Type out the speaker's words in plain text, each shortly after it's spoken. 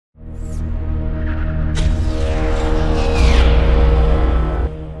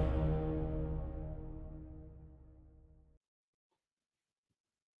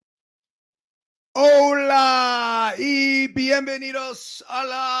bienvenidos a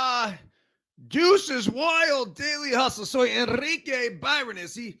la Deuces Wild Daily Hustle. Soy Enrique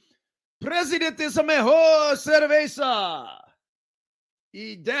Byrnes y presidente es la mejor cerveza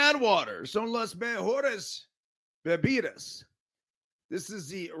y dad water son las mejores bebidas. This is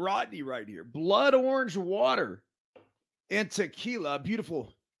the Rodney right here. Blood orange water and tequila.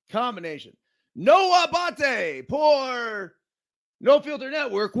 Beautiful combination. No Abate por No Filter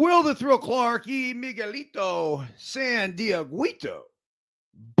Network. Will the Thrill Clark y Miguelito San Dieguito.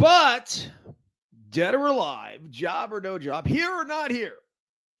 But dead or alive, job or no job, here or not here,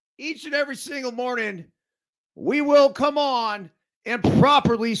 each and every single morning, we will come on and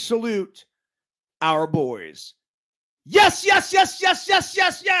properly salute our boys. Yes, yes, yes, yes, yes,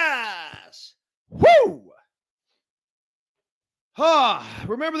 yes, yes. Woo!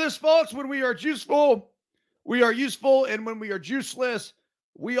 Remember this, folks, when we are juiceful, we are useful, and when we are juiceless,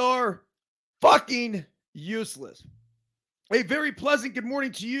 we are fucking useless. A very pleasant good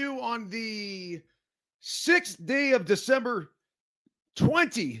morning to you on the 6th day of December,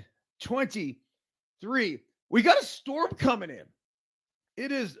 2023. We got a storm coming in.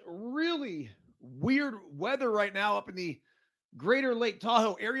 It is really weird weather right now up in the greater Lake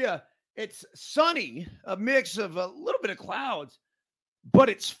Tahoe area. It's sunny, a mix of a little bit of clouds, but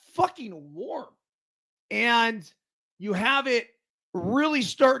it's fucking warm. And you have it really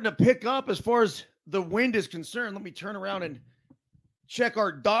starting to pick up as far as the wind is concerned. Let me turn around and check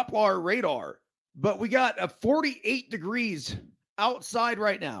our Doppler radar. But we got a 48 degrees outside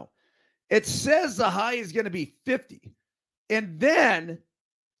right now. It says the high is going to be 50. And then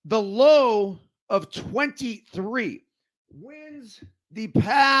the low of 23. Winds the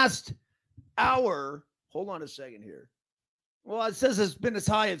past hour. Hold on a second here. Well, it says it's been as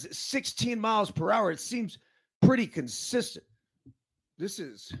high as 16 miles per hour. It seems pretty consistent.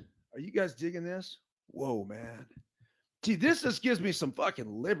 Are you guys digging this? Whoa, man. See, this just gives me some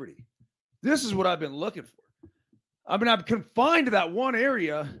fucking liberty. This is what I've been looking for. I mean, I'm confined to that one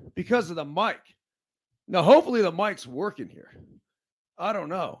area because of the mic. Now, hopefully the mic's working here. I don't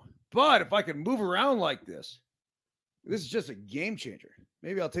know. But if I can move around like this is just a game changer.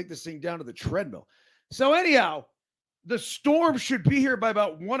 Maybe I'll take this thing down to the treadmill. So anyhow, the storm should be here by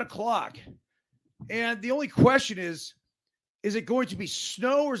about 1 o'clock. And the only question is it going to be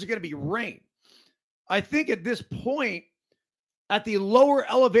snow or is it going to be rain? I think at this point, at the lower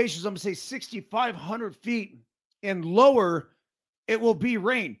elevations, I'm going to say 6,500 feet and lower, it will be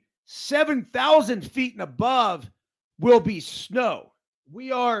rain. 7,000 feet and above will be snow.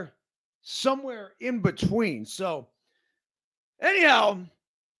 We are somewhere in between. So anyhow,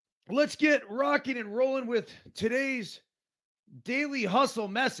 let's get rocking and rolling with today's Daily Hustle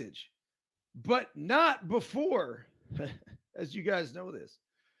message, but not before, as you guys know this,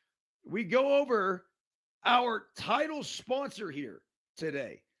 we go over our title sponsor here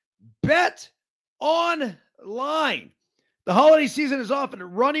today, Bet Online. The holiday season is off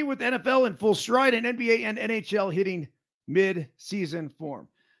and running with NFL in full stride and NBA and NHL hitting mid-season form.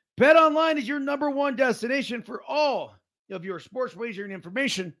 Bet Online is your number one destination for all of your sports wagering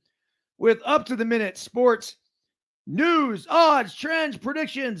information with up-to-the-minute sports news, odds, trends,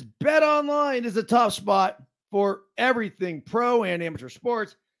 predictions. Bet Online is the top spot for everything pro and amateur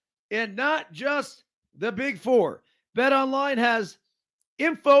sports, and not just the Big Four. Bet Online has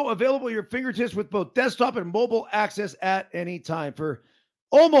info available at your fingertips with both desktop and mobile access at any time for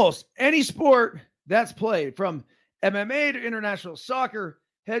almost any sport that's played, from MMA to international soccer.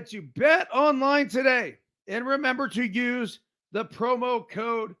 Head to Bet Online today and remember to use the promo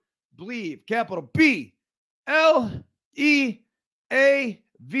code BLEAV, capital BLEAV,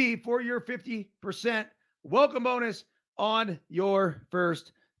 for your 50% welcome bonus on your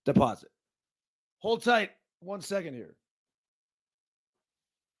first deposit. Hold tight 1 second here.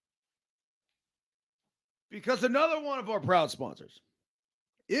 Because another one of our proud sponsors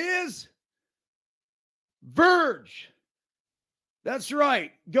is Verge. That's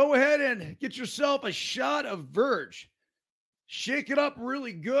right. Go ahead and get yourself a shot of Verge. Shake it up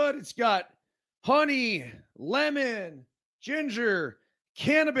really good. It's got honey, lemon, ginger,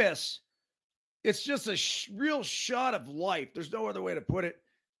 cannabis. It's just a real shot of life. There's no other way to put it.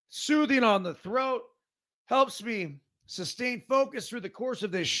 Soothing on the throat. Helps me sustain focus through the course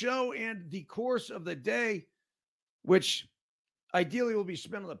of this show and the course of the day, which ideally will be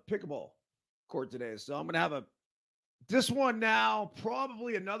spent on the pickleball court today. So I'm going to have this one now,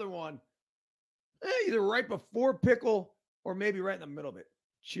 probably another one, either right before pickle or maybe right in the middle of it.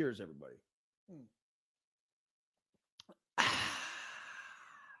 Cheers, everybody.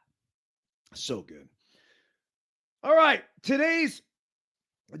 So good. All right, today's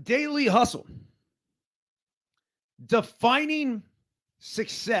Daily Hustle. Defining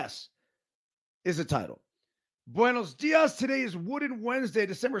Success is the title. Buenos dias. Today is Wooden Wednesday,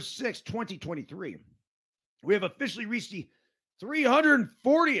 December 6, 2023. We have officially reached the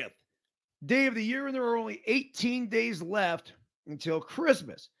 340th day of the year, and there are only 18 days left until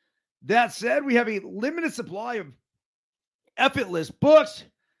Christmas. That said, we have a limited supply of effortless books,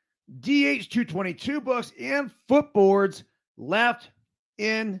 DH222 books, and footboards left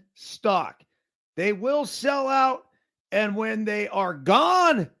in stock. They will sell out, and when they are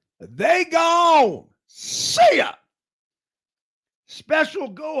gone, they gone. See ya. Special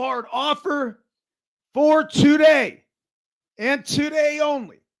Go Hard offer for today and today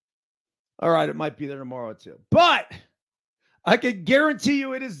only. All right, it might be there tomorrow too, but I can guarantee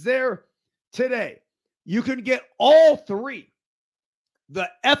you it is there today. You can get all three, the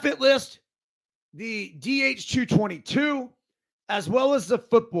Effort List, the DH222, as well as the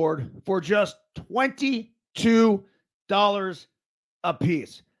footboard for just $22 a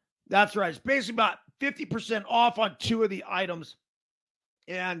piece. That's right. It's basically about 50% off on two of the items.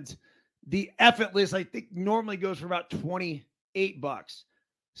 And the Effort List, I think, normally goes for about $28.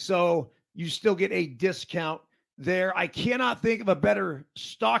 So you still get a discount there. I cannot think of a better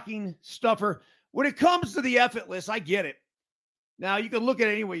stocking stuffer. When it comes to the Effort List, I get it. Now, you can look at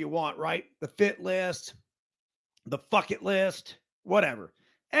it any way you want, right? The fit list, the fuck it list, whatever.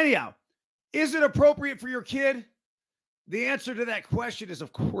 Anyhow, is it appropriate for your kid? The answer to that question is,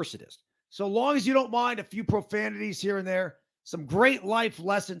 of course it is. So long as you don't mind a few profanities here and there, some great life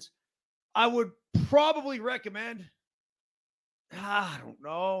lessons, I would probably recommend, I don't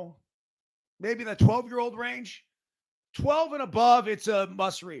know, maybe the 12-year-old range. 12 and above, it's a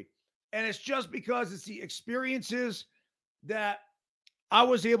must read. And it's just because it's the experiences that I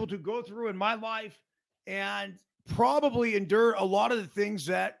was able to go through in my life and probably endure a lot of the things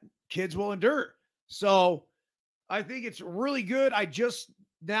that kids will endure. So I think it's really good. I just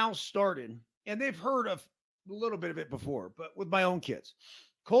now started, and they've heard of a little bit of it before, but with my own kids.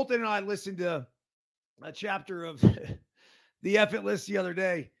 Colton and I listened to a chapter of the Effort List the other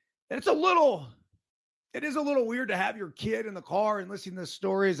day, and it is a little weird to have your kid in the car and listening to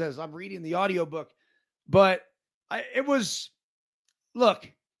stories as I'm reading the audiobook. But life's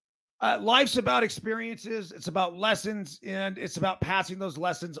about experiences. It's about lessons, and it's about passing those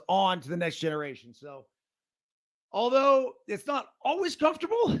lessons on to the next generation. So although it's not always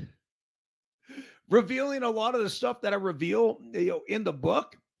comfortable revealing a lot of the stuff that I reveal, in the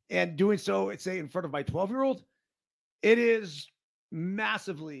book, and doing so, say, in front of my 12-year-old, it is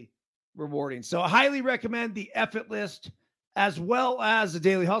massively rewarding. So I highly recommend the Effort List as well as the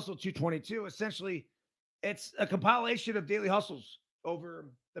Daily Hustle 222. Essentially, it's a compilation of daily hustles over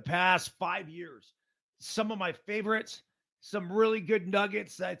the past 5 years. Some of my favorites, some really good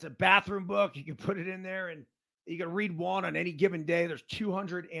nuggets. It's a bathroom book. You can put it in there and you can read one on any given day. There's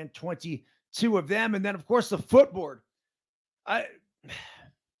 222 of them. And then, of course, the footboard.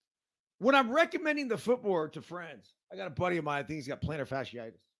 When I'm recommending the footboard to friends, I got a buddy of mine, I think he's got plantar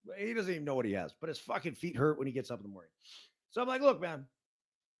fasciitis. He doesn't even know what he has, but his fucking feet hurt when he gets up in the morning. So I'm like, look, man,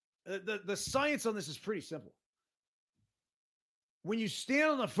 the science on this is pretty simple. When you stand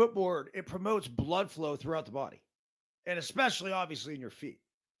on the footboard, it promotes blood flow throughout the body, and especially, obviously, in your feet.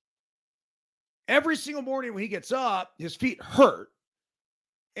 Every single morning when he gets up, his feet hurt.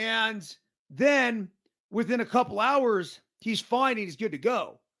 And then within a couple hours, he's fine and he's good to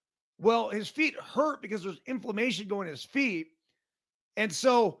go. Well, his feet hurt because there's inflammation going in his feet. And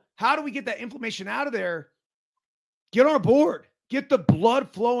so how do we get that inflammation out of there? Get on a board. Get the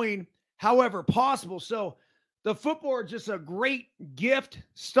blood flowing however possible. So the footboard is just a great gift,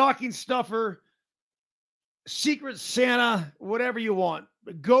 stocking stuffer, Secret Santa, whatever you want.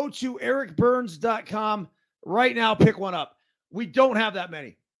 Go to ericbyrnes.com right now. Pick one up. We don't have that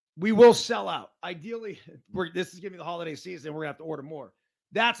many. We will sell out. Ideally, this is giving me the holiday season. We're going to have to order more.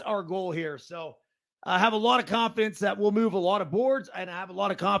 That's our goal here. So I have a lot of confidence that we'll move a lot of boards, and I have a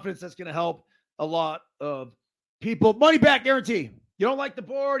lot of confidence that's going to help a lot of people. Money back guarantee. You don't like the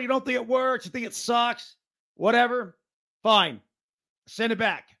board. You don't think it works. You think it sucks. Whatever. Fine. Send it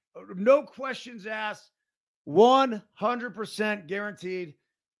back. No questions asked. 100% guaranteed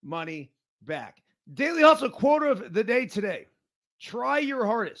money back. Daily Hustle quote of the day today. Try your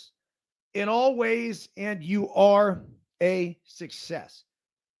hardest in all ways, and you are a success.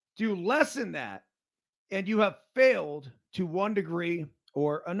 Do less than that, and you have failed to one degree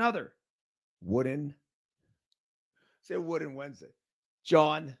or another. Wooden Wednesday.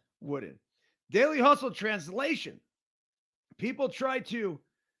 John Wooden. Daily Hustle translation. People try to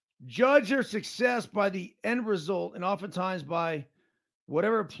judge their success by the end result, and oftentimes by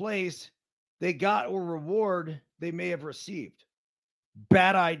whatever place they got or reward they may have received.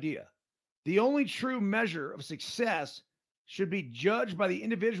 Bad idea. The only true measure of success should be judged by the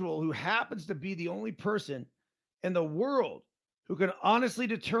individual who happens to be the only person in the world who can honestly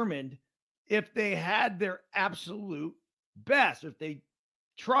determine if they had their absolute best, if they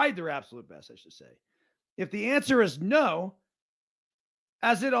tried their absolute best, I should say. If the answer is no,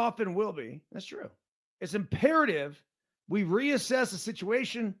 as it often will be, that's true. It's imperative we reassess the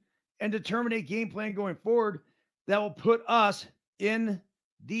situation and determine a game plan going forward that will put us in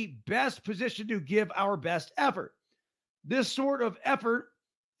the best position to give our best effort. This sort of effort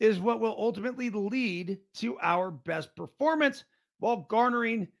is what will ultimately lead to our best performance while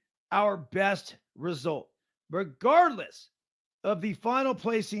garnering our best result, regardless of the final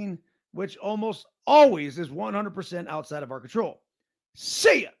placing, which almost always is 100% outside of our control.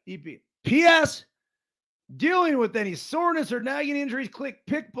 See ya, EP. P.S. Dealing with any soreness or nagging injuries, click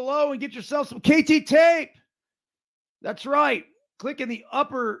pick below and get yourself some KT tape. That's right. Click in the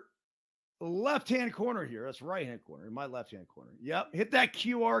upper left-hand corner here. That's right-hand corner, in my left-hand corner. Yep. Hit that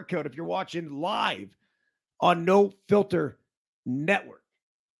QR code if you're watching live on No Filter Network.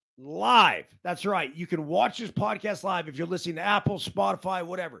 Live. That's right. You can watch this podcast live if you're listening to Apple, Spotify,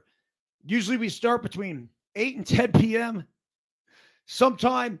 whatever. Usually we start between 8 and 10 p.m.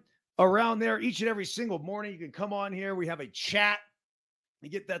 Sometime around there each and every single morning. You can come on here. We have a chat. You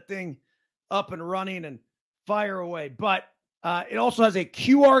get that thing up and running and fire away. But it also has a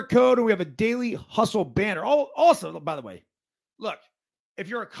QR code, and we have a daily hustle banner. Also, by the way, look, if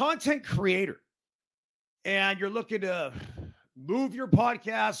you're a content creator and you're looking to move your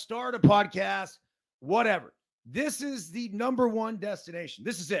podcast, start a podcast, whatever, this is the number one destination.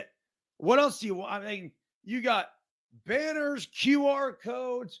 This is it. What else do you want? I mean, you got banners, QR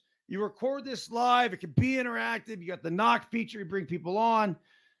codes. You record this live. It can be interactive. You got the knock feature. You bring people on.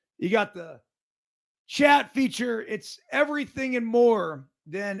 You got the chat feature. It's everything and more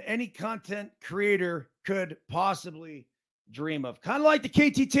than any content creator could possibly dream of. Kind of like the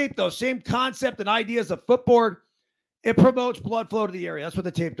KT tape, though. Same concept and idea as a footboard. It promotes blood flow to the area. That's what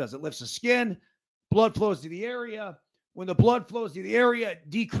the tape does. It lifts the skin. Blood flows to the area. When the blood flows to the area, it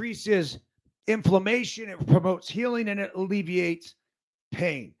decreases inflammation. It promotes healing, and it alleviates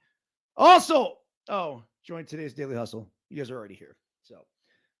pain. Also, join today's Daily Hustle. You guys are already here. So,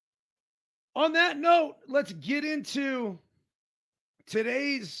 on that note, let's get into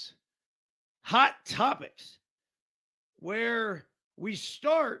today's hot topics, where we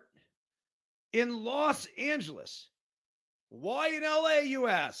start in Los Angeles. Why in LA, you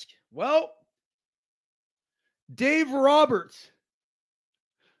ask? Well, Dave Roberts,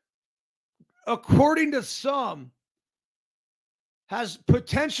 according to some, has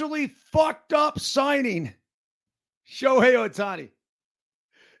potentially fucked up signing Shohei Ohtani.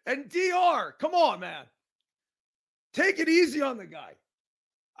 And DR, come on, man. Take it easy on the guy.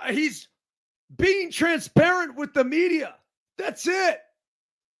 He's being transparent with the media. That's it.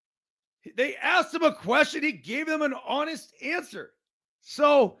 They asked him a question. He gave them an honest answer.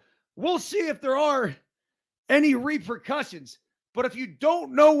 So we'll see if there are any repercussions. But if you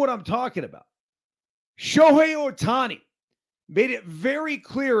don't know what I'm talking about, Shohei Ohtani made it very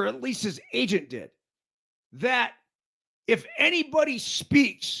clear, or at least his agent did, that if anybody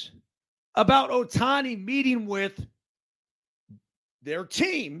speaks about Ohtani meeting with their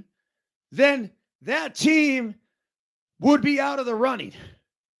team, then that team would be out of the running.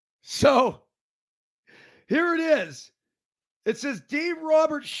 So here it is. It says Dave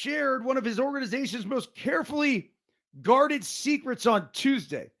Roberts shared one of his organization's most carefully guarded secrets on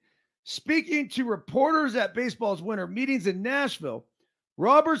Tuesday. Speaking to reporters at baseball's winter meetings in Nashville,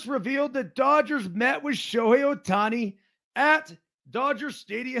 Roberts revealed that Dodgers met with Shohei Ohtani at Dodger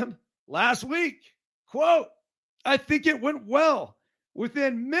Stadium last week. Quote, I think it went well.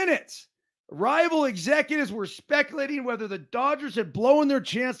 Within minutes, rival executives were speculating whether the Dodgers had blown their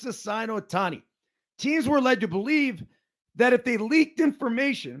chance to sign Ohtani. Teams were led to believe that if they leaked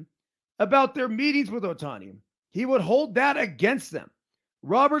information about their meetings with Ohtani, he would hold that against them.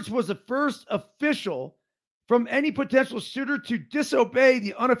 Roberts was the first official from any potential suitor to disobey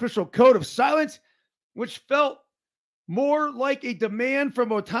the unofficial code of silence, which felt more like a demand from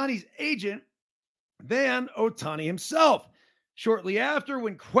Ohtani's agent than Ohtani himself. Shortly after,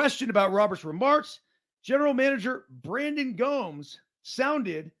 when questioned about Roberts' remarks, General Manager Brandon Gomes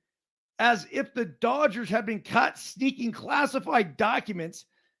sounded as if the Dodgers had been caught sneaking classified documents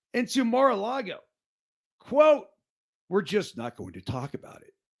into Mar-a-Lago. Quote, we're just not going to talk about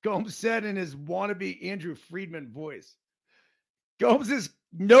it, Gomes said in his wannabe Andrew Friedman voice. Gomes'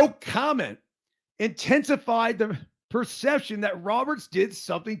 no comment intensified the perception that Roberts did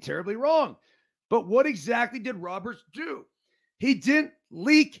something terribly wrong. But what exactly did Roberts do? He didn't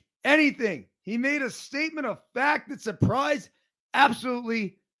leak anything. He made a statement of fact that surprised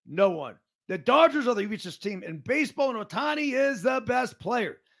absolutely no one. The Dodgers are the richest team in baseball, and Ohtani is the best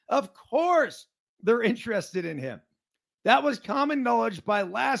player. Of course, they're interested in him. That was common knowledge by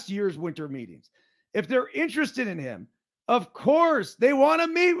last year's winter meetings. If they're interested in him, of course, they want to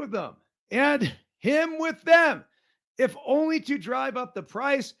meet with them and him with them, if only to drive up the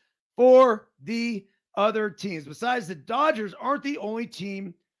price for the other teams. Besides, the Dodgers aren't the only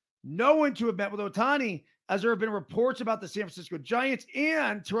team known to have met with Ohtani, as there have been reports about the San Francisco Giants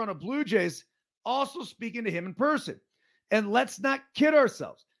and Toronto Blue Jays also speaking to him in person. And let's not kid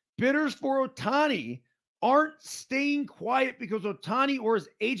ourselves. Bidders for Ohtani aren't staying quiet because Ohtani or his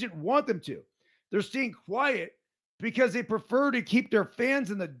agent want them to. They're staying quiet because they prefer to keep their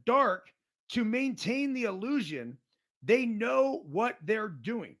fans in the dark to maintain the illusion they know what they're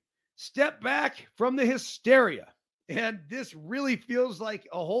doing. Step back from the hysteria. And this really feels like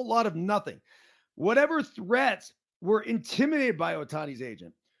a whole lot of nothing. Whatever threats were intimidated by Ohtani's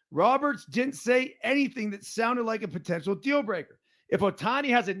agent, Roberts didn't say anything that sounded like a potential deal breaker. If Ohtani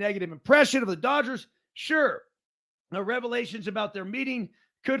has a negative impression of the Dodgers, sure, the revelations about their meeting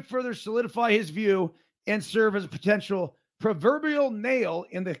could further solidify his view and serve as a potential proverbial nail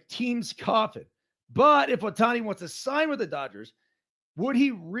in the team's coffin. But if Ohtani wants to sign with the Dodgers, would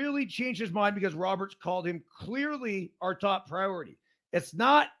he really change his mind because Roberts called him clearly our top priority? It's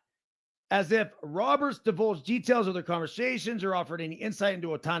not as if Roberts divulged details of their conversations or offered any insight into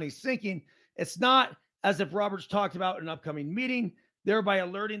Ohtani's thinking. It's not as if Roberts talked about an upcoming meeting, thereby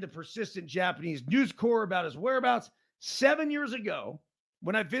alerting the persistent Japanese news corps about his whereabouts. 7 years ago,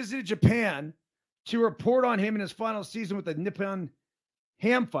 when I visited Japan to report on him in his final season with the Nippon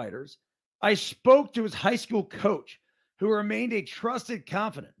Ham Fighters, I spoke to his high school coach, who remained a trusted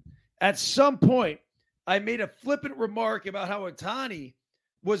confidant. At some point, I made a flippant remark about how Ohtani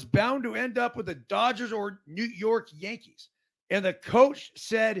was bound to end up with the Dodgers or New York Yankees. And the coach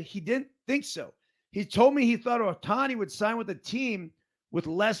said he didn't think so. He told me he thought Ohtani would sign with a team with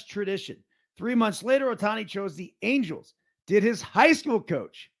less tradition. 3 months later, Ohtani chose the Angels. Did his high school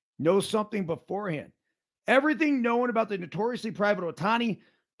coach know something beforehand? Everything known about the notoriously private Ohtani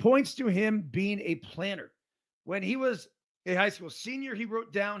points to him being a planner. When he was a high school senior, he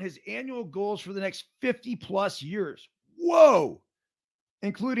wrote down his annual goals for the next 50 plus years. Whoa!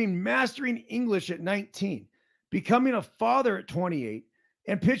 Including mastering English at 19, becoming a father at 28,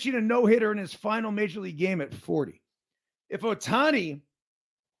 and pitching a no-hitter in his final major league game at 40. If Ohtani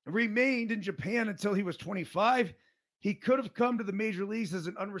remained in Japan until he was 25, he could have come to the major leagues as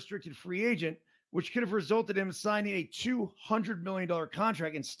an unrestricted free agent, which could have resulted in him signing a $200 million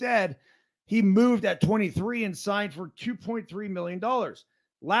contract. Instead, he moved at 23 and signed for $2.3 million.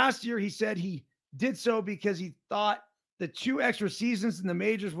 Last year, he said he did so because he thought the 2 extra seasons in the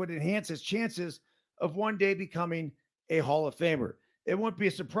majors would enhance his chances of one day becoming a Hall of Famer. It won't be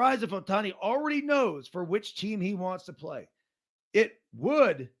a surprise if Ohtani already knows for which team he wants to play. It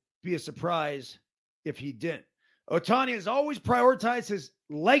would be a surprise if he didn't. Ohtani has always prioritized his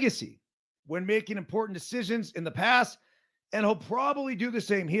legacy when making important decisions in the past, and he'll probably do the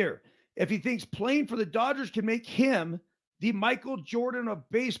same here. If he thinks playing for the Dodgers can make him the Michael Jordan of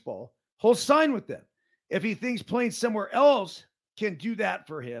baseball, he'll sign with them. If he thinks playing somewhere else can do that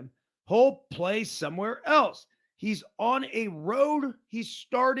for him, he'll play somewhere else. He's on a road he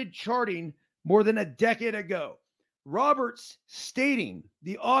started charting more than a decade ago. Roberts stating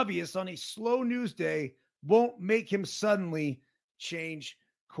the obvious on a slow news day won't make him suddenly change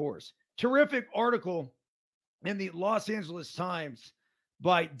course. Terrific article in the Los Angeles Times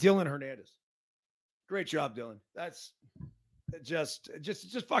by Dylan Hernandez. Great job, Dylan. That's just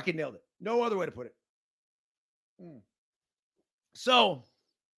fucking nailed it. No other way to put it. So,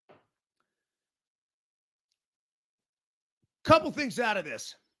 couple things out of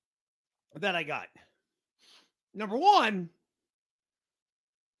this that I got. Number one,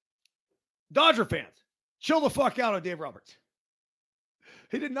 Dodger fans, chill the fuck out on Dave Roberts.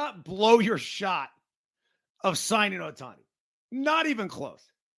 He did not blow your shot of signing Ohtani. Not even close.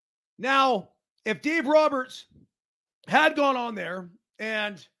 Now, if Dave Roberts had gone on there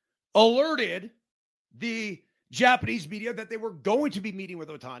and alerted the Japanese media that they were going to be meeting with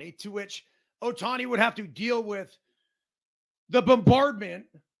Ohtani, to which Ohtani would have to deal with the bombardment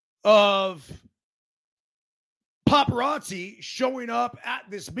of paparazzi showing up at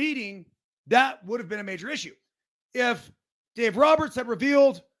this meeting, that would have been a major issue. If Dave Roberts had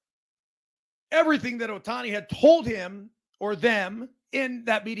revealed everything that Ohtani had told him or them in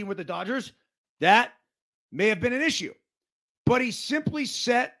that meeting with the Dodgers, that may have been an issue. But he simply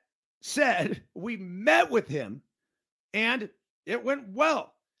set said we met with him and it went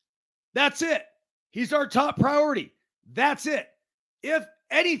well. That's it. He's our top priority. That's it. If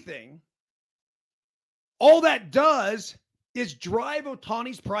anything, all that does is drive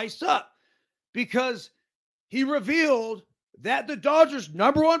Ohtani's price up because he revealed that the Dodgers'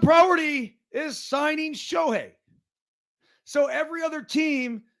 number one priority is signing Shohei. So every other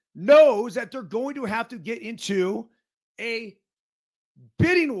team knows that they're going to have to get into a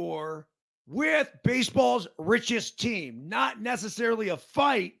bidding war with baseball's richest team, not necessarily a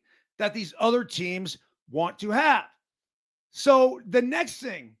fight that these other teams want to have. So the next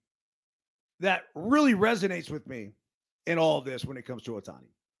thing that really resonates with me in all of this when it comes to Ohtani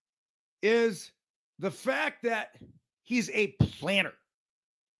is the fact that he's a planner.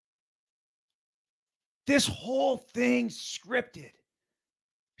 This whole thing's scripted.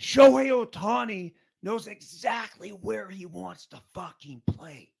 Shohei Ohtani knows exactly where he wants to fucking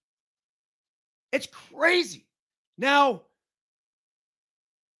play. It's crazy. Now,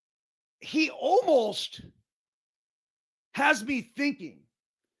 he almost has me thinking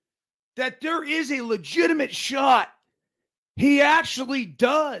that there is a legitimate shot he actually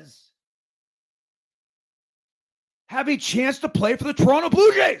does have a chance to play for the Toronto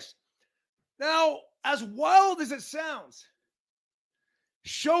Blue Jays. Now, as wild as it sounds,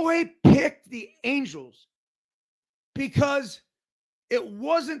 Shohei picked the Angels because it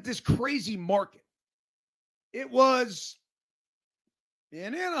wasn't this crazy market. It was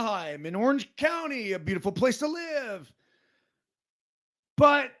in Anaheim, in Orange County, a beautiful place to live.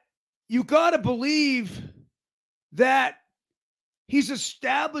 But you got to believe that he's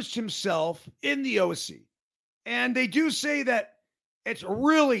established himself in the OC. And they do say that it's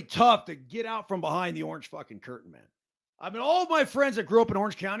really tough to get out from behind the orange fucking curtain, man. I mean, all of my friends that grew up in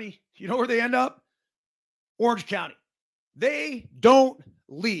Orange County, you know where they end up? Orange County. They don't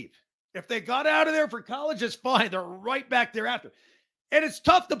leave. If they got out of there for college, it's fine. They're right back there after. And it's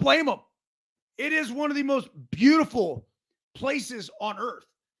tough to blame them. It is one of the most beautiful places on earth.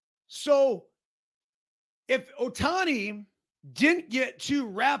 So if Ohtani didn't get too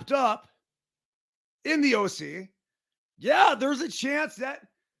wrapped up in the OC, yeah, there's a chance that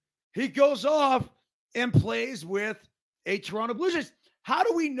he goes off and plays with a Toronto Blue Jays. How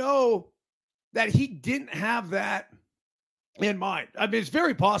do we know that he didn't have that in mind? I mean, it's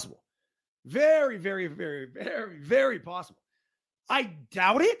very possible. Very, very, very, very, very possible. I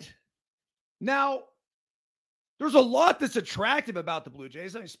doubt it. Now, there's a lot that's attractive about the Blue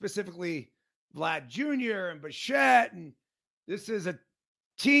Jays. I mean, specifically Vlad Jr. and Bichette. And this is a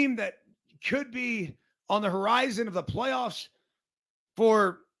team that could be on the horizon of the playoffs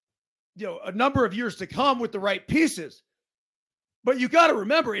for, a number of years to come with the right pieces. But you got to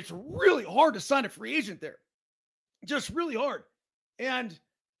remember, it's really hard to sign a free agent there. Just really hard. And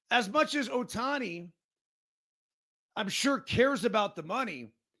as much as Ohtani, I'm sure, cares about the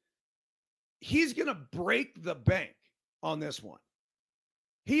money, he's going to break the bank on this one.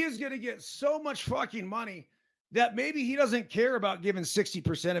 He is going to get so much fucking money that maybe he doesn't care about giving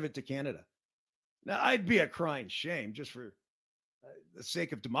 60% of it to Canada. Now, I'd be a crying shame just for the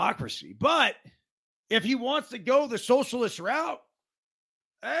sake of democracy. But if he wants to go the socialist route,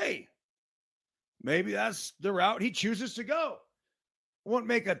 hey, maybe that's the route he chooses to go. Won't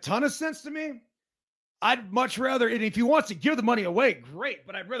make a ton of sense to me. I'd much rather, and if he wants to give the money away, great,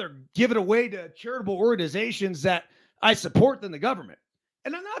 but I'd rather give it away to charitable organizations that I support than the government.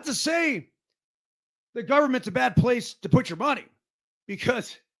 And I'm not to say the government's a bad place to put your money,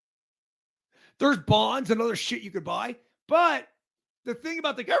 because there's bonds and other shit you could buy. But the thing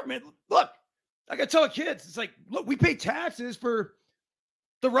about the government, look, like I tell kids, it's like, look, we pay taxes for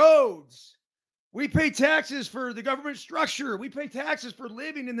the roads. We pay taxes for the government structure. We pay taxes for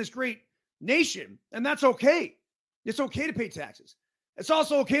living in this great nation. And that's okay. It's okay to pay taxes. It's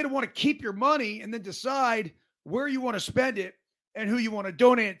also okay to want to keep your money and then decide where you want to spend it and who you want to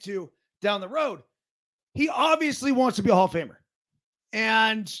donate it to down the road. He obviously wants to be a Hall of Famer.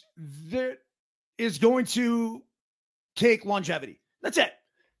 And that is going to take longevity. That's it.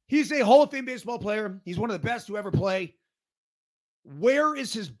 He's a Hall of Fame baseball player. He's one of the best to ever play. Where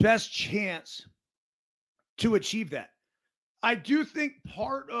is his best chance to achieve that? I do think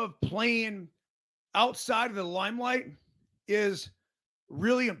part of playing outside of the limelight is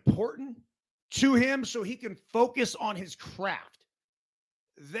really important to him so he can focus on his craft.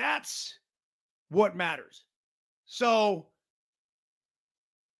 That's what matters. So,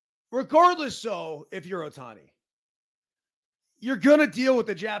 regardless, if you're Ohtani, you're going to deal with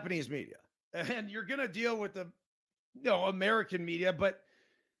the Japanese media and you're going to deal with the American media, but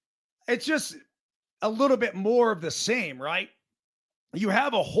it's just a little bit more of the same, right? you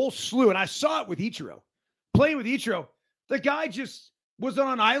have a whole slew, and I saw it with Ichiro. Playing with Ichiro, the guy just was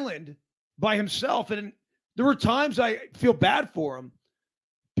on an island by himself, and there were times I feel bad for him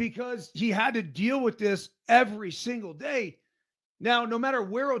because he had to deal with this every single day. Now, no matter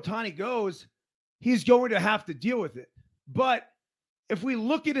where Ohtani goes, he's going to have to deal with it. But if we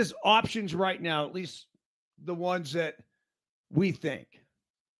look at his options right now, at least the ones that we think,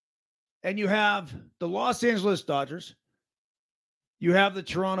 and you have the Los Angeles Dodgers, you have the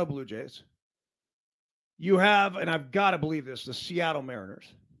Toronto Blue Jays, you have, and I've got to believe this, the Seattle Mariners,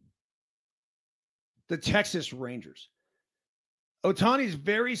 the Texas Rangers. Ohtani's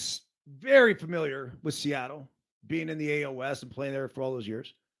very, very familiar with Seattle, being in the AL West and playing there for all those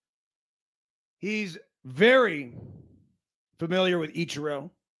years. He's very familiar with Ichiro,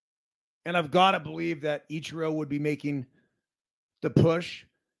 and I've got to believe that Ichiro would be making the push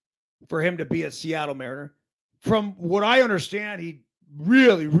for him to be a Seattle Mariner. From what I understand, he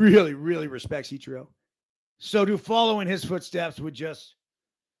really, really, really respects Ichiro. So to follow in his footsteps would just,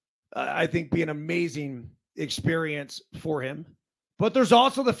 I think, be an amazing experience for him. But there's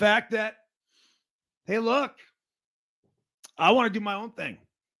also the fact that, hey, look, I want to do my own thing.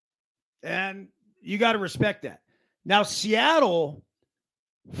 And you got to respect that. Now, Seattle,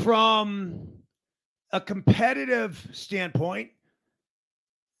 from a competitive standpoint,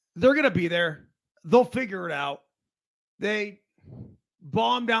 they're going to be there. They'll figure it out. They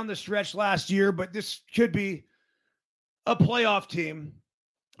bombed down the stretch last year, but this could be a playoff team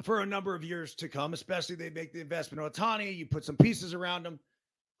for a number of years to come, especially they make the investment in Ohtani. You put some pieces around them.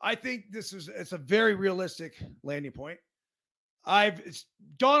 I think it's a very realistic landing point. It's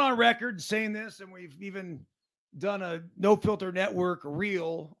gone on record saying this, and we've even done a No Filter Network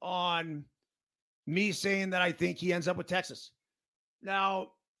reel on me saying that I think he ends up with Texas.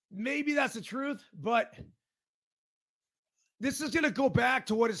 Now, maybe that's the truth, but this is going to go back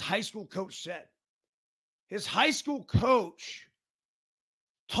to what his high school coach said. His high school coach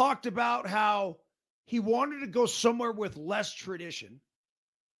talked about how he wanted to go somewhere with less tradition,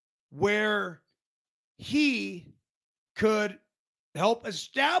 where he could help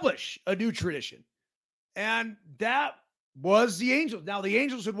establish a new tradition. And that was the Angels. Now, the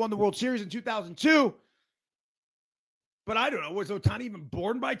Angels had won the World Series in 2002, but I don't know, was Ohtani even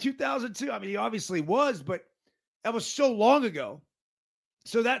born by 2002? I mean, he obviously was, but that was so long ago.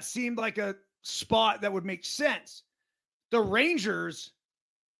 So that seemed like a spot that would make sense. The Rangers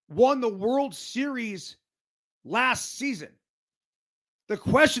won the World Series last season. The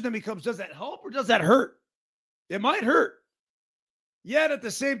question then becomes, does that help or does that hurt? It might hurt. Yet at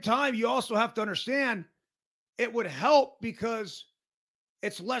the same time, you also have to understand it would help because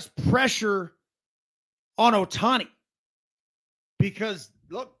it's less pressure on Ohtani. Because,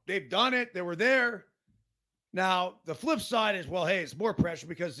 look, they've done it. They were there. Now, the flip side is, well, hey, it's more pressure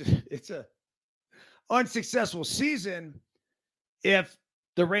because it's a unsuccessful season if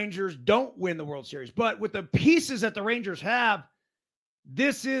the Rangers don't win the World Series. But with the pieces that the Rangers have,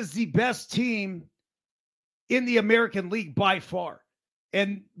 this is the best team in the American League by far.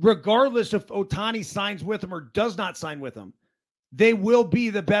 And regardless if Ohtani signs with them or does not sign with them, they will be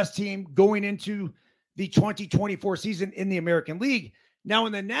the best team going into the 2024 season in the American League. Now,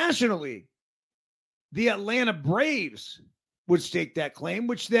 in the National League, the Atlanta Braves would stake that claim,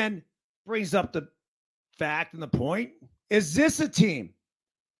 which then brings up the fact and the point. Is this a team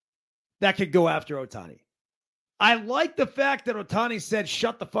that could go after Ohtani? I like the fact that Ohtani said,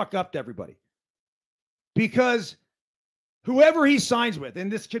 shut the fuck up to everybody. Because whoever he signs with,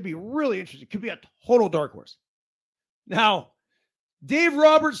 and this could be really interesting, could be a total dark horse. Now, Dave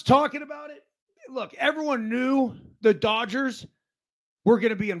Roberts talking about it. Look, everyone knew the Dodgers were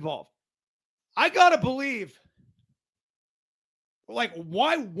going to be involved. I got to believe, like,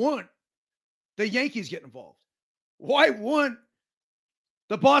 why wouldn't the Yankees get involved? Why wouldn't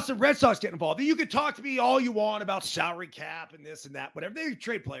the Boston Red Sox get involved? You could talk to me all you want about salary cap and this and that, whatever. They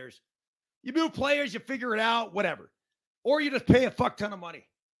trade players. You move players, you figure it out, whatever. Or you just pay a fuck ton of money.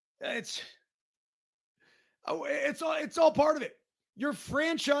 It's all part of it. Your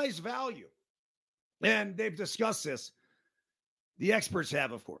franchise value. And they've discussed this. The experts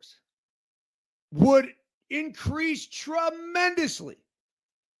have, of course. Would increase tremendously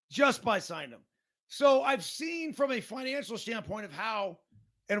just by signing them. So I've seen from a financial standpoint of how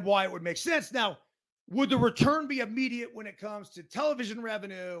and why it would make sense. Now, would the return be immediate when it comes to television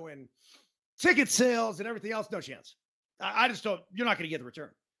revenue and ticket sales and everything else? No chance. I just don't, you're not going to get the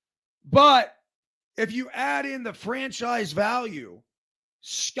return. But if you add in the franchise value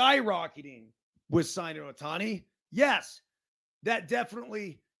skyrocketing with signing Ohtani, yes, that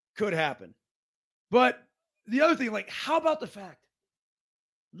definitely could happen. But the other thing, like, how about the fact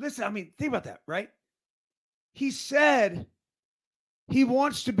listen, I mean, think about that, right? He said he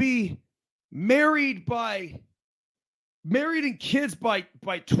wants to be married and kids by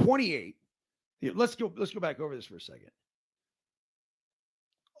 28. Here, let's go back over this for a second.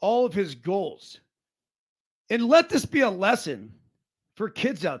 All of his goals. And let this be a lesson for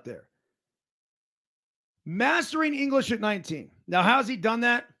kids out there. Mastering English at 19. Now, how's he done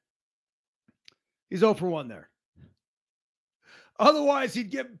that? He's 0 for 1 there. Otherwise,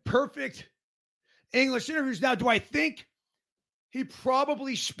 he'd get perfect English interviews. Now, do I think he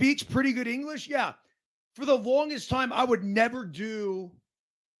probably speaks pretty good English? Yeah. For the longest time, I would never do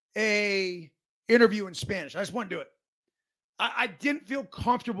a interview in Spanish. I just wouldn't do it. I didn't feel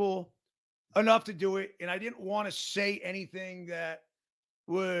comfortable enough to do it, and I didn't want to say anything that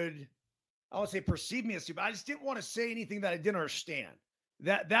would, I would say, perceive me as stupid. I just didn't want to say anything that I didn't understand.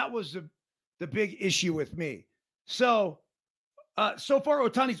 That was the big issue with me. So far,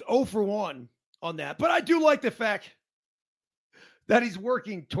 Ohtani's 0 for 1 on that. But I do like the fact that he's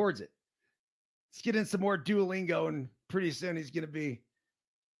working towards it. Let's get in some more Duolingo, and pretty soon he's going to be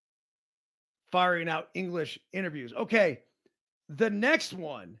firing out English interviews. Okay, the next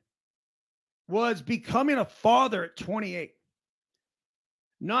one was becoming a father at 28.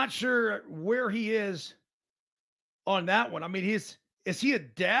 Not sure where he is on that one. I mean, is he a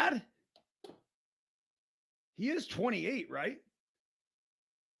dad? He is 28, right?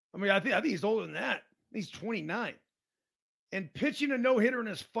 I mean, I think he's older than that. He's 29. And pitching a no-hitter in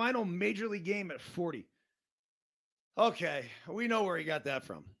his final major league game at 40. Okay, we know where he got that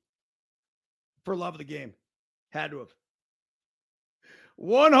from. For love of the game. Had to have.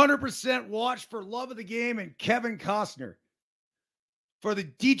 100% watch For Love of the Game and Kevin Costner for the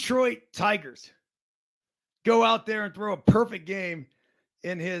Detroit Tigers. Go out there and throw a perfect game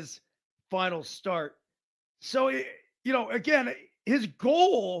in his final start. So, again, his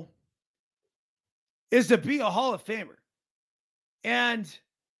goal is to be a Hall of Famer. And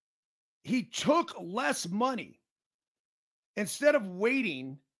he took less money instead of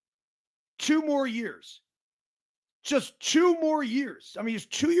waiting 2 more years. Just 2 more years. I mean, he's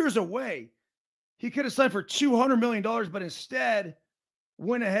 2 years away. He could have signed for $200 million, but instead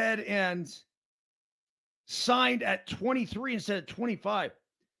went ahead and signed at 23 instead of 25.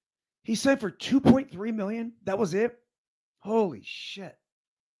 He signed for $2.3 million. That was it. Holy shit.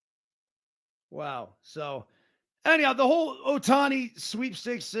 Wow. So anyhow, the whole Ohtani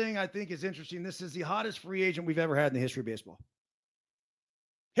sweepstakes thing, I think, is interesting. This is the hottest free agent we've ever had in the history of baseball.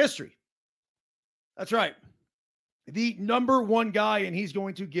 History. That's right. The number 1 guy, and he's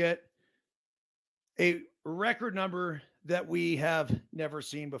going to get a record number that we have never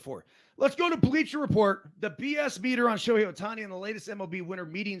seen before. Let's go to Bleacher Report, the BS meter on Shohei Ohtani and the latest MLB winter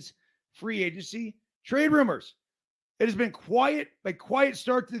meetings, free agency, trade rumors. It has been a quiet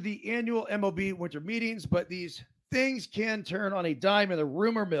start to the annual MLB winter meetings, but these things can turn on a dime, and the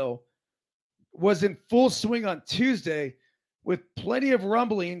rumor mill was in full swing on Tuesday with plenty of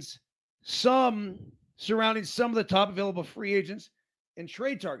rumblings, some surrounding some of the top available free agents and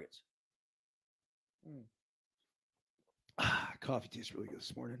trade targets. Coffee tastes really good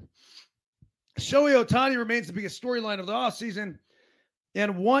this morning. Shohei Ohtani remains the biggest storyline of the offseason,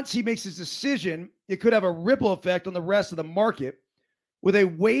 and once he makes his decision, it could have a ripple effect on the rest of the market with a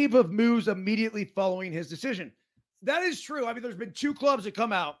wave of moves immediately following his decision. That is true. I mean, there's been 2 clubs that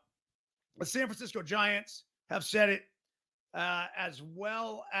come out. The San Francisco Giants have said it, as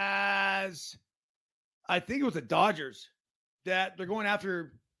well as I think it was the Dodgers, that they're going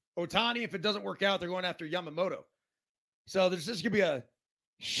after Ohtani. If it doesn't work out, they're going after Yamamoto. So there's just going to be a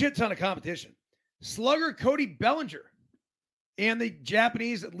shit ton of competition. Slugger Cody Bellinger and the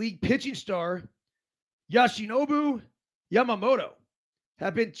Japanese league pitching star Yoshinobu Yamamoto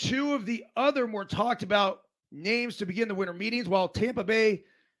have been 2 of the other more talked about names to begin the winter meetings, while Tampa Bay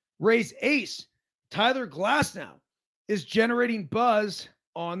Rays ace Tyler Glasnow is generating buzz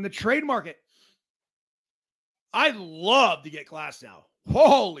on the trade market. I'd love to get Glasnow.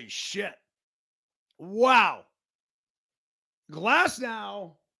 Holy shit. Wow.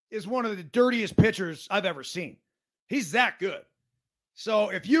 Glasnow is one of the dirtiest pitchers I've ever seen. He's that good. So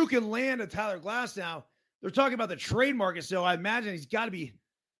if you can land a Tyler Glasnow, they're talking about the trade market. So I imagine he's got to be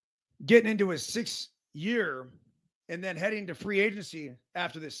getting into his 6th year and then heading to free agency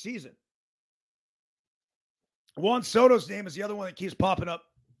after this season. Juan Soto's name is the other one that keeps popping up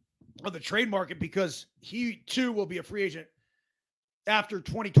on the trade market because he too will be a free agent after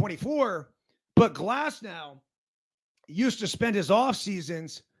 2024. But Glasnow used to spend his off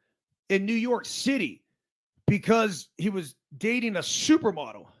seasons in New York City because he was dating a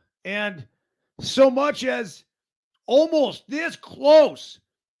supermodel, and so much as almost this close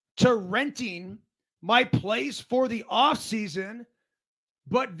to renting my place for the offseason,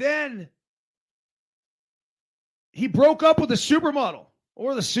 but then he broke up with the supermodel,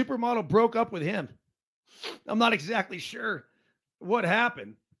 or the supermodel broke up with him. I'm not exactly sure what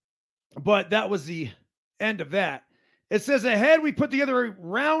happened, but that was the end of that. It says ahead, we put together a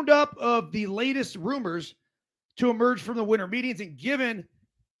roundup of the latest rumors to emerge from the winter meetings, and given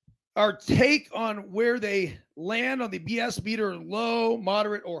our take on where they land on the BS meter, low,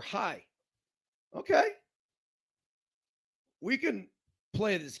 moderate, or high. Okay. We can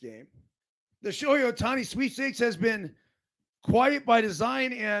play this game. The Shohei Ohtani sweepstakes has been quiet by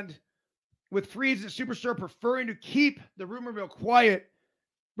design, and with free agent superstar preferring to keep the rumor mill quiet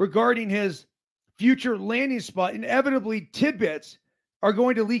regarding his future landing spot, inevitably tidbits are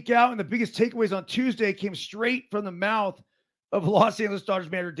going to leak out, and the biggest takeaways on Tuesday came straight from the mouth of Los Angeles Dodgers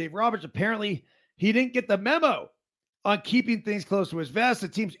manager Dave Roberts. Apparently, he didn't get the memo on keeping things close to his vest. The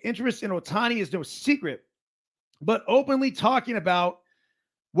team's interest in Ohtani is no secret, but openly talking about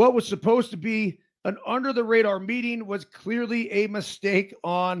what was supposed to be an under-the-radar meeting was clearly a mistake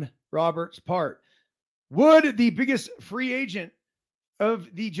on Roberts' part. Would the biggest free agent of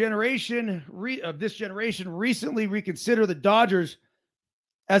the generation this generation recently reconsider the Dodgers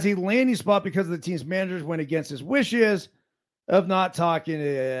as a landing spot because the team's managers went against his wishes of not talking?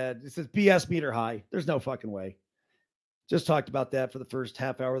 It says BS meter high. There's no fucking way. Just talked about that for the first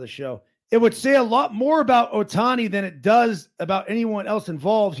half hour of the show. It would say a lot more about Ohtani than it does about anyone else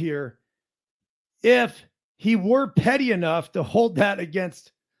involved here if he were petty enough to hold that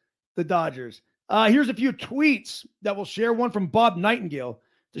against the Dodgers. Here's a few tweets that we'll share. One from Bob Nightingale.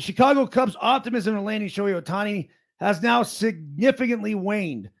 The Chicago Cubs' optimism in landing Shohei Ohtani has now significantly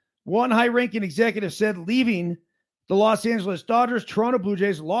waned. One high-ranking executive said leaving the Los Angeles Dodgers, Toronto Blue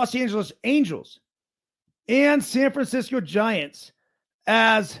Jays, Los Angeles Angels, and San Francisco Giants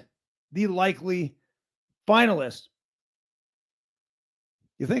as the likely finalist.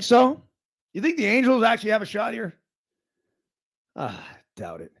 You think so? You think the Angels actually have a shot here?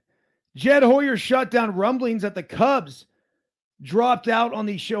 Doubt it. Jed Hoyer shut down rumblings that the Cubs dropped out on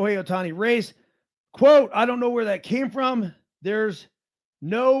the Shohei Ohtani race. Quote, I don't know where that came from. There's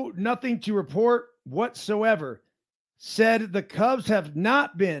nothing to report whatsoever. Said the Cubs have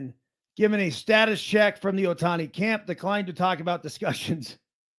not been given a status check from the Ohtani camp. Declined to talk about discussions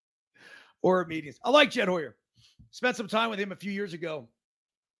or meetings. I like Jed Hoyer. Spent some time with him a few years ago.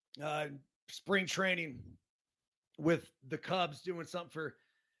 Spring training with the Cubs, doing something for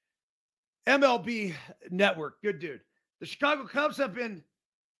MLB Network. Good dude. The Chicago Cubs have been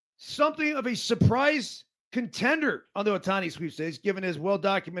something of a surprise contender on the Ohtani sweepstakes, given his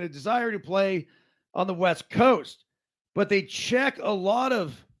well-documented desire to play on the West Coast. But they check a lot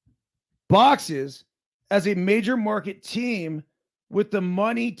of boxes as a major market team with the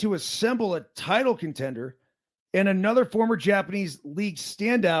money to assemble a title contender and another former Japanese league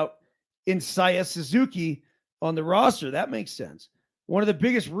standout in Saya Suzuki on the roster. That makes sense. One of the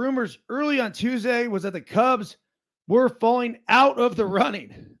biggest rumors early on Tuesday was that the Cubs were falling out of the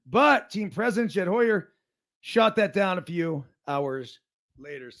running, but team president Jed Hoyer shot that down a few hours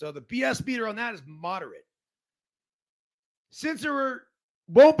later. So the BS meter on that is moderate. Since there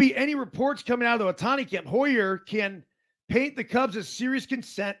won't be any reports coming out of the Ohtani camp, Hoyer can paint the Cubs as serious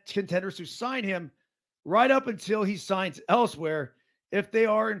contenders to sign him right up until he signs elsewhere if they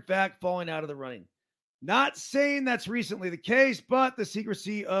are, in fact, falling out of the running. Not saying that's recently the case, but the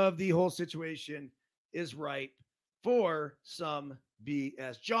secrecy of the whole situation is ripe for some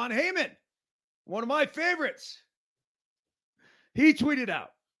BS. John Heyman, one of my favorites, he tweeted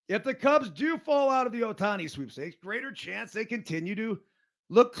out, if the Cubs do fall out of the Ohtani sweepstakes, greater chance they continue to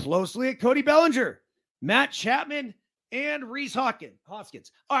look closely at Cody Bellinger, Matt Chapman, and Rhys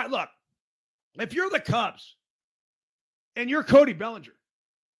Hoskins. All right, look, if you're the Cubs and you're Cody Bellinger,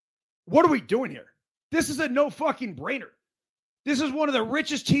 what are we doing here? This is a no fucking brainer. This is one of the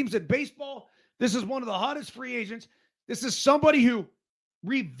richest teams in baseball. This is one of the hottest free agents. This is somebody who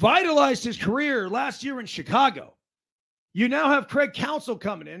revitalized his career last year in Chicago. You now have Craig Counsell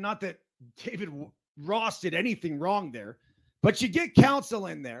coming in. Not that David Ross did anything wrong there, but you get Counsell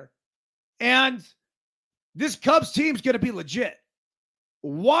in there, and this Cubs team's going to be legit.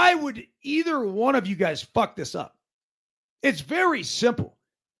 Why would either one of you guys fuck this up? It's very simple.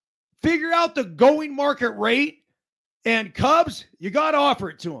 Figure out the going market rate, and Cubs, you got to offer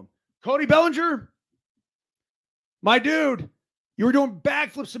it to them. Cody Bellinger, my dude, you were doing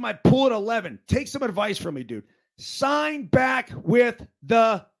backflips in my pool at 11. Take some advice from me, dude. Sign back with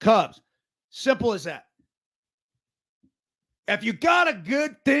the Cubs. Simple as that. If you got a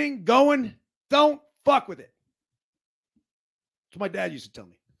good thing going, don't fuck with it. That's what my dad used to tell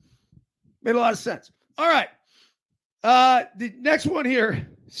me. Made a lot of sense. All right. The next one here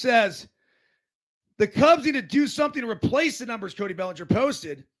says the Cubs need to do something to replace the numbers Cody Bellinger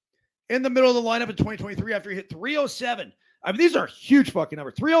posted in the middle of the lineup in 2023 after he hit 307. I mean, these are huge fucking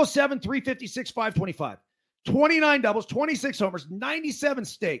numbers. 307, 356, 525. 29 doubles, 26 homers, 97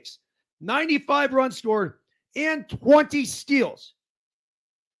 stakes, 95 runs scored, and 20 steals.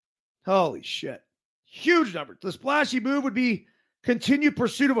 Holy shit. Huge numbers. The splashy move would be continued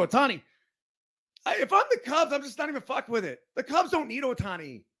pursuit of Ohtani. If I'm the Cubs, I'm just not even fucking with it. The Cubs don't need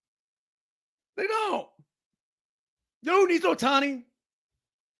Ohtani. They don't. You know who needs Ohtani?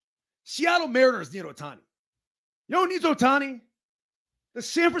 Seattle Mariners need Ohtani. You know who needs Ohtani? The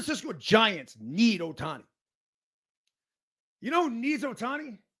San Francisco Giants need Ohtani. You know who needs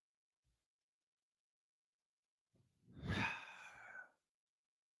Ohtani?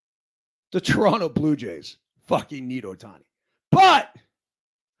 The Toronto Blue Jays fucking need Ohtani. But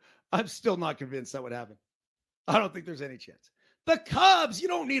I'm still not convinced that would happen. I don't think there's any chance. The Cubs, you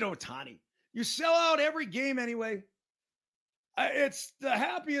don't need Ohtani. You sell out every game anyway. It's the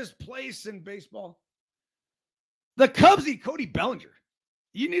happiest place in baseball. The Cubs need Cody Bellinger.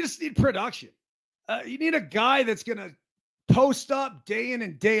 You need production. You need a guy that's going to post up day in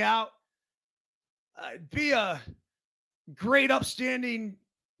and day out. Be a great upstanding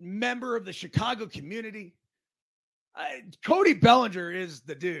member of the Chicago community. Cody Bellinger is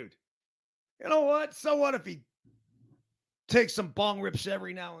the dude. You know what? So what if he takes some bong rips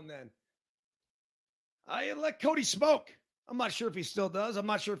every now and then? I let Cody smoke. I'm not sure if he still does. I'm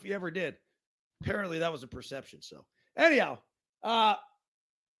not sure if he ever did. Apparently that was a perception. So anyhow, that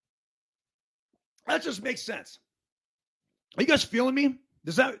just makes sense. Are you guys feeling me?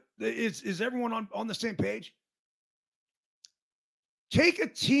 Is everyone on the same page? Take a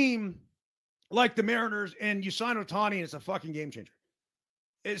team like the Mariners and you sign Ohtani and it's a fucking game changer.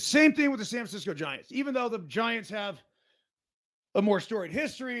 It's same thing with the San Francisco Giants. Even though the Giants have a more storied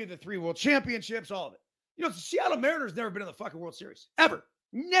history, the 3 world championships, all of it. You know, the Seattle Mariners never been in the fucking World Series. Ever.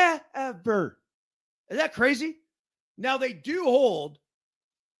 Never. Is that crazy? Now, they do hold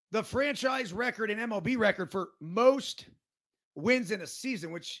the franchise record and MLB record for most wins in a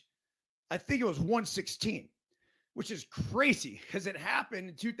season, which I think it was 116, which is crazy because it happened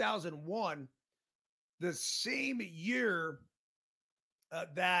in 2001, the same year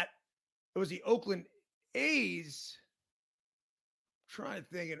that it was the Oakland A's. I'm trying to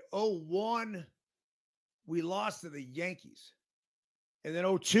think, in 01, we lost to the Yankees. And then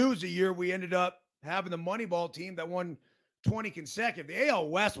 02 is the year we ended up having the Moneyball team that won 20 consecutive. The AL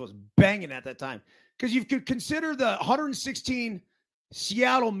West was banging at that time because you could consider the 116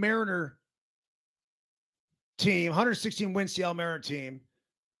 Seattle Mariner team, 116 win Seattle Mariner team,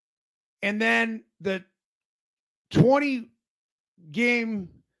 and then the 20 game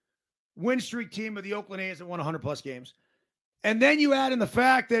win streak team of the Oakland A's that won 100 plus games. And then you add in the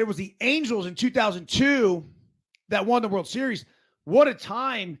fact that it was the Angels in 2002 that won the World Series. What a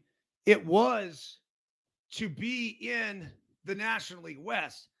time it was to be in the National League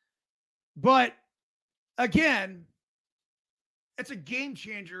West. But again, it's a game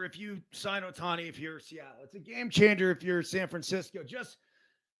changer if you sign Ohtani if you're Seattle. It's a game changer if you're San Francisco, just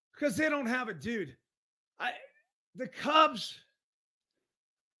because they don't have a dude. The Cubs,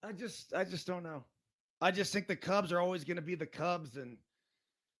 I just don't know. I just think the Cubs are always going to be the Cubs and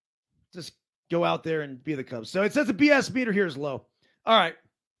just go out there and be the Cubs. So it says the BS meter here is low. All right.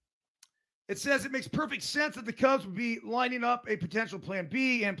 It says it makes perfect sense that the Cubs would be lining up a potential plan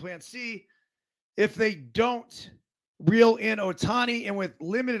B and plan C if they don't reel in Ohtani, and with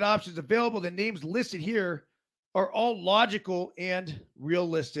limited options available, the names listed here are all logical and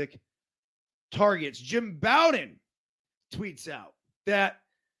realistic targets. Jim Bowden tweets out that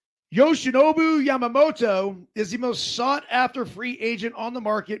Yoshinobu Yamamoto is the most sought-after free agent on the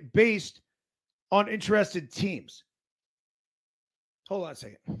market based on interested teams. Hold on a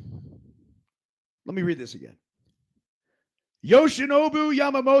second. Let me read this again. Yoshinobu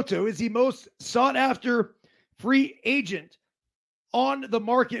Yamamoto is the most sought-after free agent on the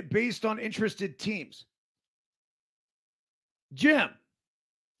market based on interested teams. Jim,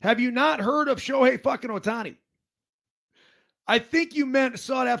 have you not heard of Shohei fucking Ohtani? I think you meant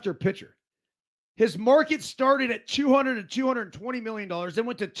sought-after pitcher. His market started at $200 to $220 million, then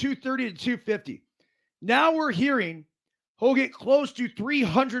went to $230 to $250. Now we're hearing he'll get close to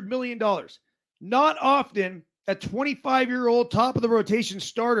 $300 million. Not often a 25-year-old top-of-the-rotation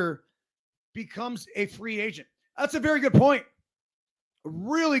starter becomes a free agent. That's a very good point. A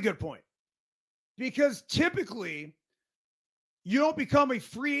really good point. Because typically, you don't become a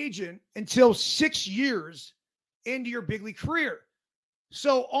free agent until 6 years into your big league career.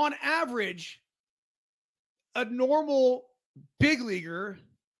 So on average, a normal big leaguer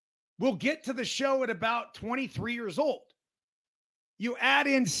will get to the show at about 23 years old. You add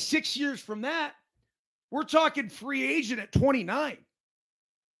in 6 years from that, we're talking free agent at 29.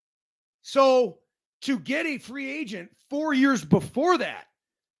 So to get a free agent 4 years before that,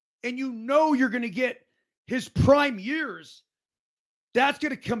 and you know you're going to get his prime years, that's going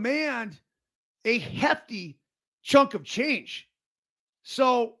to command a hefty chunk of change.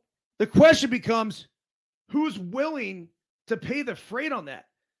 So the question becomes, who's willing to pay the freight on that?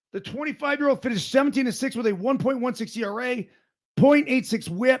 The 25-year-old finished 17-6 with a 1.16 ERA, 0.86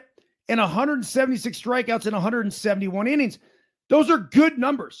 whip, and 176 strikeouts in 171 innings. Those are good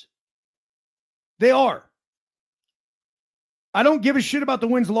numbers. They are. I don't give a shit about the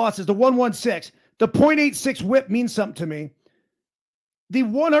wins losses. The 116, the 0.86 whip means something to me. The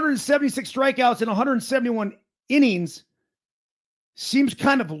 176 strikeouts in 171 innings seems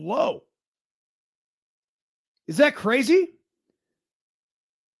kind of low. Is that crazy?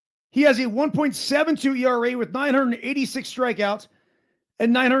 He has a 1.72 ERA with 986 strikeouts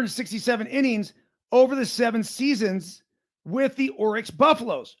and 967 innings over the 7 seasons with the Oryx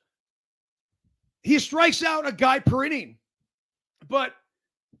Buffaloes. He strikes out a guy per inning, but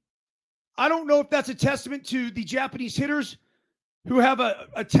I don't know if that's a testament to the Japanese hitters who have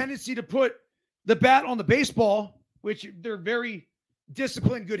a tendency to put the bat on the baseball, which they're very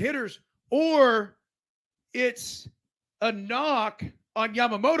disciplined, good hitters, or it's a knock on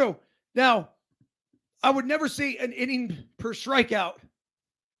Yamamoto. Now, I would never say an inning per strikeout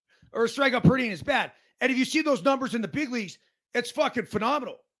or a strikeout per inning is bad. And if you see those numbers in the big leagues, it's fucking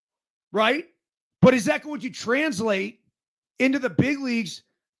phenomenal, right? But is that going to translate into the big leagues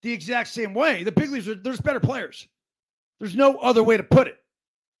the exact same way? The big leagues, there's better players. There's no other way to put it.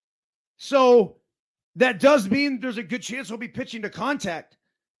 So that does mean there's a good chance he'll be pitching to contact.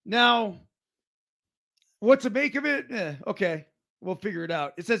 Now, what to make of it? Okay, we'll figure it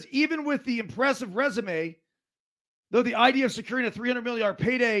out. It says, even with the impressive resume, though the idea of securing a $300 million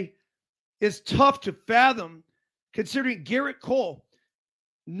payday is tough to fathom, considering Garrett Cole,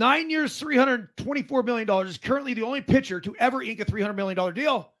 9 years, $324 million, is currently the only pitcher to ever ink a $300 million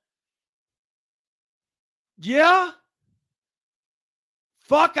deal. Yeah.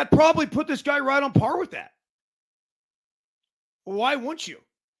 Fuck, I'd probably put this guy right on par with that. Why wouldn't you?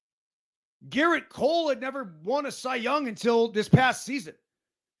 Garrett Cole had never won a Cy Young until this past season.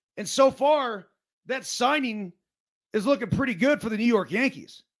 And so far, that signing is looking pretty good for the New York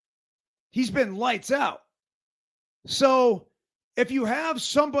Yankees. He's been lights out. So if you have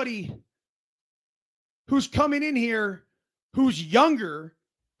somebody who's coming in here, who's younger,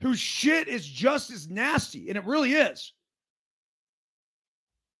 whose shit is just as nasty, and it really is,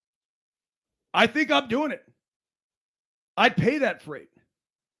 I think I'm doing it. I'd pay that freight.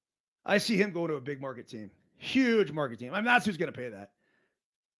 I see him going to a big market team. Huge market team. I mean, that's who's going to pay that.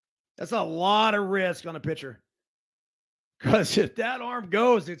 That's a lot of risk on a pitcher. Because if that arm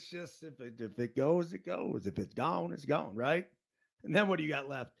goes, it's just, if it goes, it goes. If it's gone, it's gone, right? And then what do you got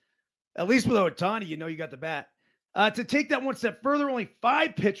left? At least with Ohtani, you know you got the bat. To take that one step further, only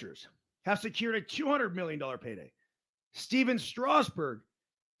 5 pitchers have secured a $200 million payday. Steven Strasburg,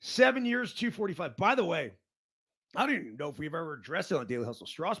 7 years, $245. By the way, I don't even know if we've ever addressed it on Daily Hustle.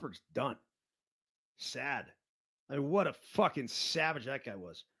 Strasburg's done. Sad. I mean, what a fucking savage that guy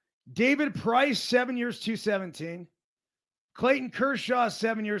was. David Price, 7 years, $217. Clayton Kershaw,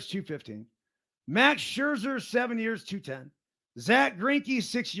 7 years, $215. Max Scherzer, 7 years, $210. Zach Greinke,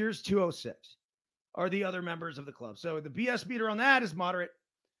 6 years, $206. Are the other members of the club. So the BS meter on that is moderate.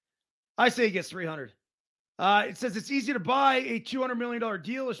 I say he gets $300. It says it's easy to buy a $200 million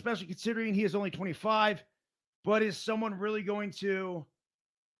deal, especially considering he is only 25. But is someone really going to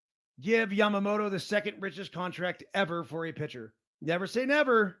give Yamamoto the second richest contract ever for a pitcher? Never say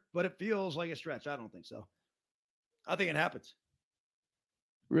never, but it feels like a stretch. I don't think so. I think it happens.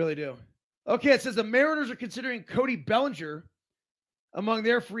 Really do. Okay, it says the Mariners are considering Cody Bellinger among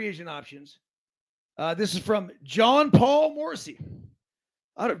their free agent options. This is from John Paul Morrissey.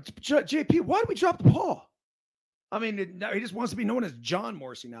 JP, why did we drop the Paul? I mean, he just wants to be known as John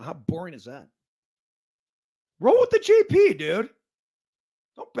Morrissey now. How boring is that? Roll with the JP, dude.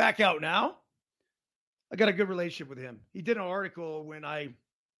 Don't back out now. I got a good relationship with him. He did an article when I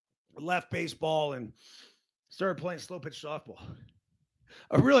left baseball and started playing slow pitch softball.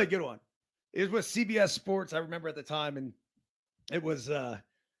 A really good one. It was with CBS Sports, I remember at the time, and it was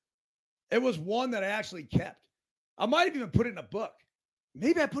one that I actually kept. I might have even put it in a book.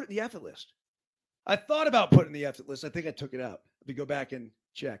 Maybe I put it in the effort list. I thought about putting it in the effort list. I think I took it out. If you go back and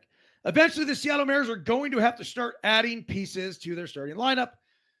check. Eventually, the Seattle Mariners are going to have to start adding pieces to their starting lineup.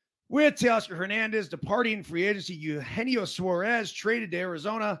 With Teoscar Hernandez departing free agency, Eugenio Suarez traded to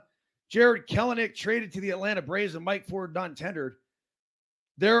Arizona, Jared Kelenic traded to the Atlanta Braves, and Mike Ford non-tendered.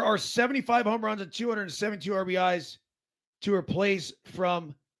 There are 75 home runs and 272 RBIs to replace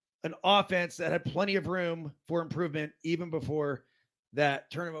from an offense that had plenty of room for improvement even before that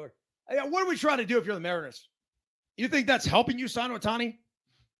turnover. What are we trying to do if you're the Mariners? You think that's helping you sign Ohtani?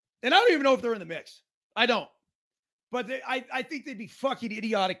 And I don't even know if they're in the mix. I don't. But I think they'd be fucking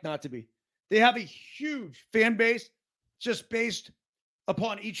idiotic not to be. They have a huge fan base just based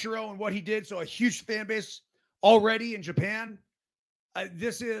upon Ichiro and what he did. So a huge fan base already in Japan.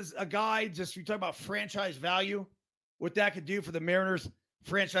 This is a guy, just we talk about franchise value, what that could do for the Mariners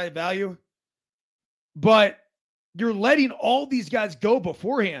franchise value. But you're letting all these guys go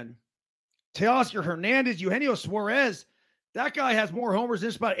beforehand. Teoscar Hernandez, Eugenio Suarez, that guy has more homers than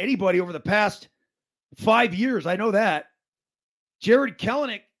just about anybody over the past 5 years. I know that. Jared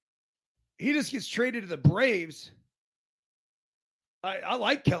Kelenic, he just gets traded to the Braves. I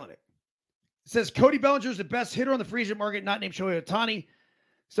like Kelenic. It says Cody Bellinger is the best hitter on the free agent market, not named Shohei Ohtani.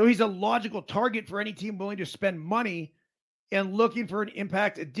 So he's a logical target for any team willing to spend money and looking for an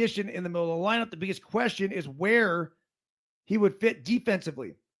impact addition in the middle of the lineup. The biggest question is where he would fit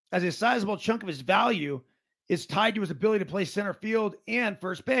defensively, as a sizable chunk of his value is tied to his ability to play center field and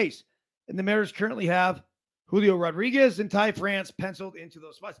first base. And the Mariners currently have Julio Rodriguez and Ty France penciled into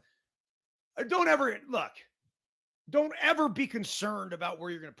those spots. Don't ever be concerned about where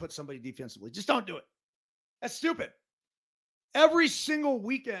you're going to put somebody defensively. Just don't do it. That's stupid. Every single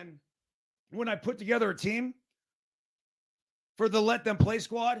weekend when I put together a team for the Let Them Play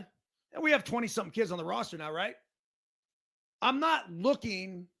squad, and we have 20-something kids on the roster now, right? I'm not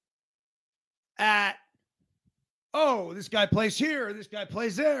looking at, oh, this guy plays here, this guy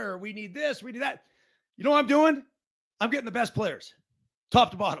plays there, we need this, we need that. You know what I'm doing? I'm getting the best players,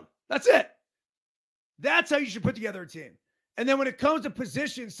 top to bottom. That's it. That's how you should put together a team. And then when it comes to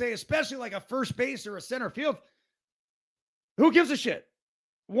positions, say, especially like a first base or a center field, who gives a shit?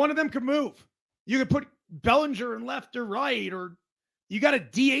 One of them could move. You could put Bellinger in left or right, or you got a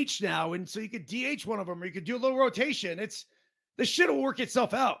DH now, and so you could DH one of them, or you could do a little rotation. The shit will work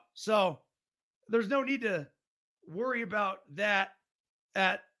itself out. So there's no need to worry about that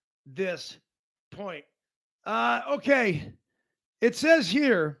at this point. Okay. It says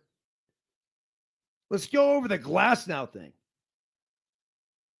here, let's go over the Glass Now thing,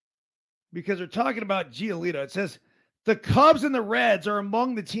 because they're talking about Giolito. It says the Cubs and the Reds are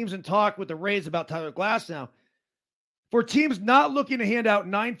among the teams in talk with the Rays about Tyler Glasnow. For teams not looking to hand out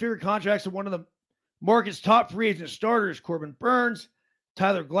 9-figure contracts to one of the market's top free agent starters, Corbin Burnes,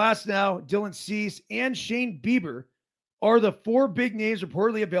 Tyler Glasnow, Dylan Cease, and Shane Bieber are the 4 big names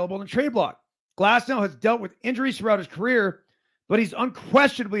reportedly available in the trade block. Glasnow has dealt with injuries throughout his career, but he's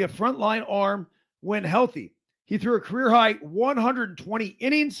unquestionably a frontline arm when healthy. He threw a career-high 120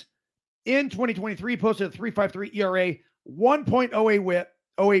 innings in 2023, posted a 3.53 ERA,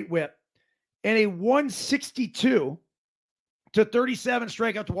 1.08 whip, and a 162 to 37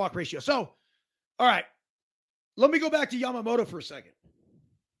 strikeout to walk ratio. So, all right, let me go back to Yamamoto for a second,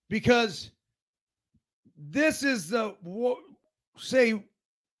 because this is the, say,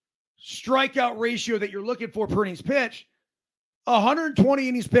 strikeout ratio that you're looking for per innings pitch. 120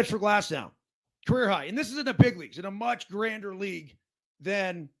 innings pitched for Glasnow, career high. And this is in the big leagues, in a much grander league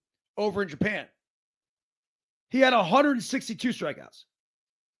than over in Japan. He had 162 strikeouts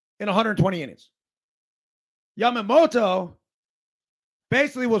in 120 innings. Yamamoto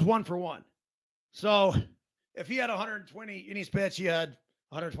basically was 1 for 1. So if he had 120 innings pitched, he had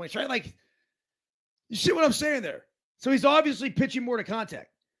 120 strikeouts. Like, you see what I'm saying there? So he's obviously pitching more to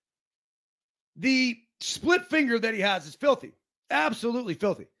contact. The split finger that he has is filthy. Absolutely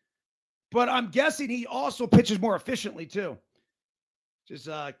filthy. But I'm guessing he also pitches more efficiently too. Just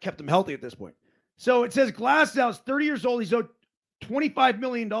kept him healthy at this point. So it says Glasnow's 30 years old. He's owed $25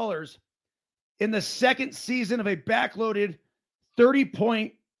 million in the second season of a backloaded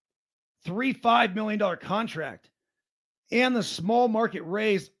 $30.35 million contract. And the small market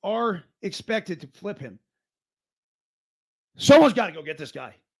Rays are expected to flip him. Someone's got to go get this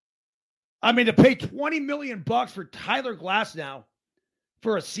guy. I mean, to pay $20 million for Tyler Glasnow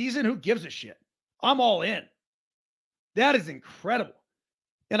for a season, who gives a shit? I'm all in. That is incredible.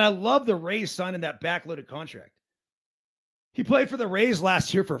 And I love the Rays signing that backloaded contract. He played for the Rays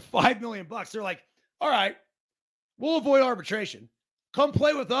last year for $5 million. They're like, all right, we'll avoid arbitration. Come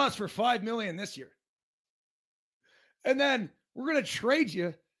play with us for $5 million this year. And then we're going to trade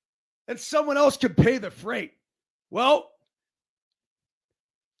you and someone else can pay the freight. Well,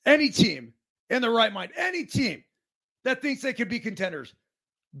 any team in their right mind, any team that thinks they could be contenders,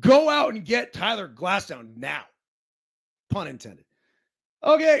 go out and get Tyler Glasnow now. Pun intended.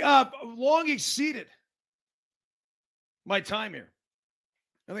 Okay, long exceeded my time here.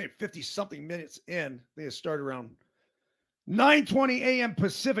 I think 50-something minutes in. I think it started around 9:20 a.m.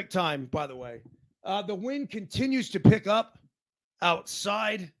 Pacific time, by the way. The wind continues to pick up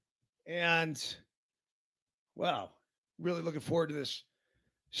outside. And, wow, really looking forward to this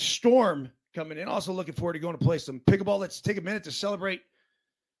storm coming in. Also looking forward to going to play some pickleball. Let's take a minute to celebrate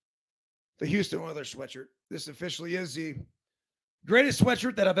the Houston Oilers sweatshirt. This officially is the greatest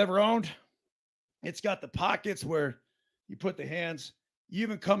sweatshirt that I've ever owned. It's got the pockets where you put the hands. You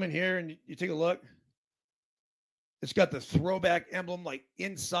even come in here and you take a look. It's got the throwback emblem like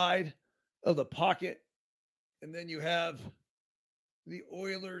inside of the pocket. And then you have the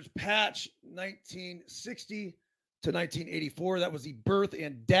Oilers patch, 1960 to 1984. That was the birth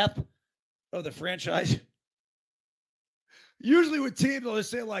and death of the franchise. Usually with teams, they'll just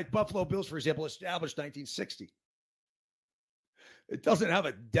say like Buffalo Bills, for example, established 1960. It doesn't have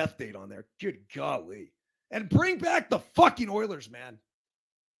a death date on there. Good golly. And bring back the fucking Oilers, man.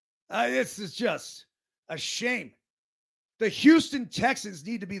 This is just a shame. The Houston Texans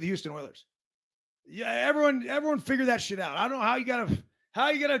need to be the Houston Oilers. Yeah, everyone figure that shit out. I don't know how you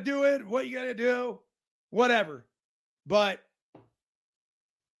gotta do it, what you gotta do, whatever. But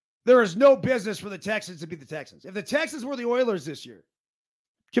there is no business for the Texans to be the Texans. If the Texans were the Oilers this year,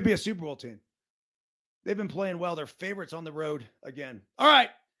 it could be a Super Bowl team. They've been playing well. They're favorites on the road again. All right.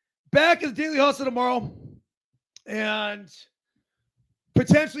 Back at the Daily Hustle tomorrow. And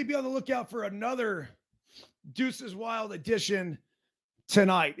potentially be on the lookout for another Deuces Wild edition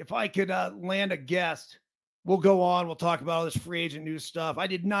tonight. If I could land a guest, we'll go on. We'll talk about all this free agent news stuff. I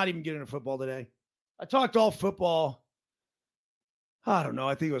did not even get into football today. I talked all football. I don't know.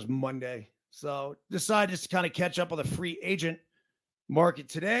 I think it was Monday. So decided just to kind of catch up on the free agent market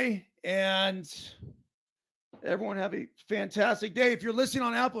today. And everyone have a fantastic day. If you're listening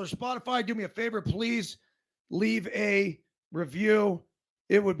on Apple or Spotify, do me a favor. Please leave a review.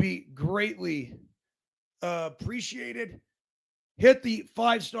 It would be greatly appreciated. Hit the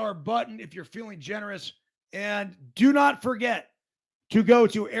 5-star button if you're feeling generous. And do not forget to go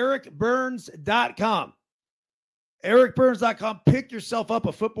to ericbyrnes.com. ericbyrnes.com. Pick yourself up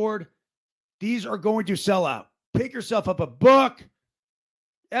a footboard. These are going to sell out. Pick yourself up a book.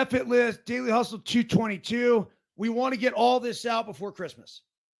 F It List, Daily Hustle 222. We want to get all this out before Christmas.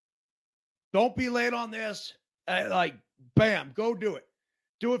 Don't be late on this. Bam, go do it.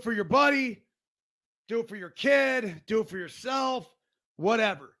 Do it for your buddy. Do it for your kid. Do it for yourself.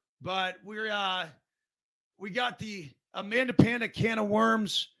 Whatever. But we got the Amanda Panda Can of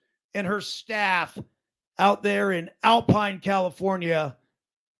Worms and her staff out there in Alpine, California,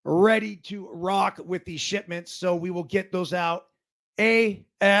 ready to rock with these shipments. So we will get those out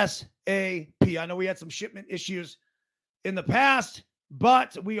ASAP. I know we had some shipment issues in the past,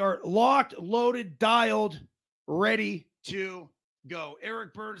 but we are locked, loaded, dialed, ready to go.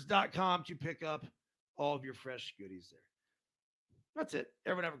 ericbyrnes.com to pick up all of your fresh goodies there. That's it.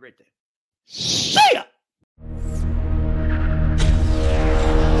 Everyone have a great day.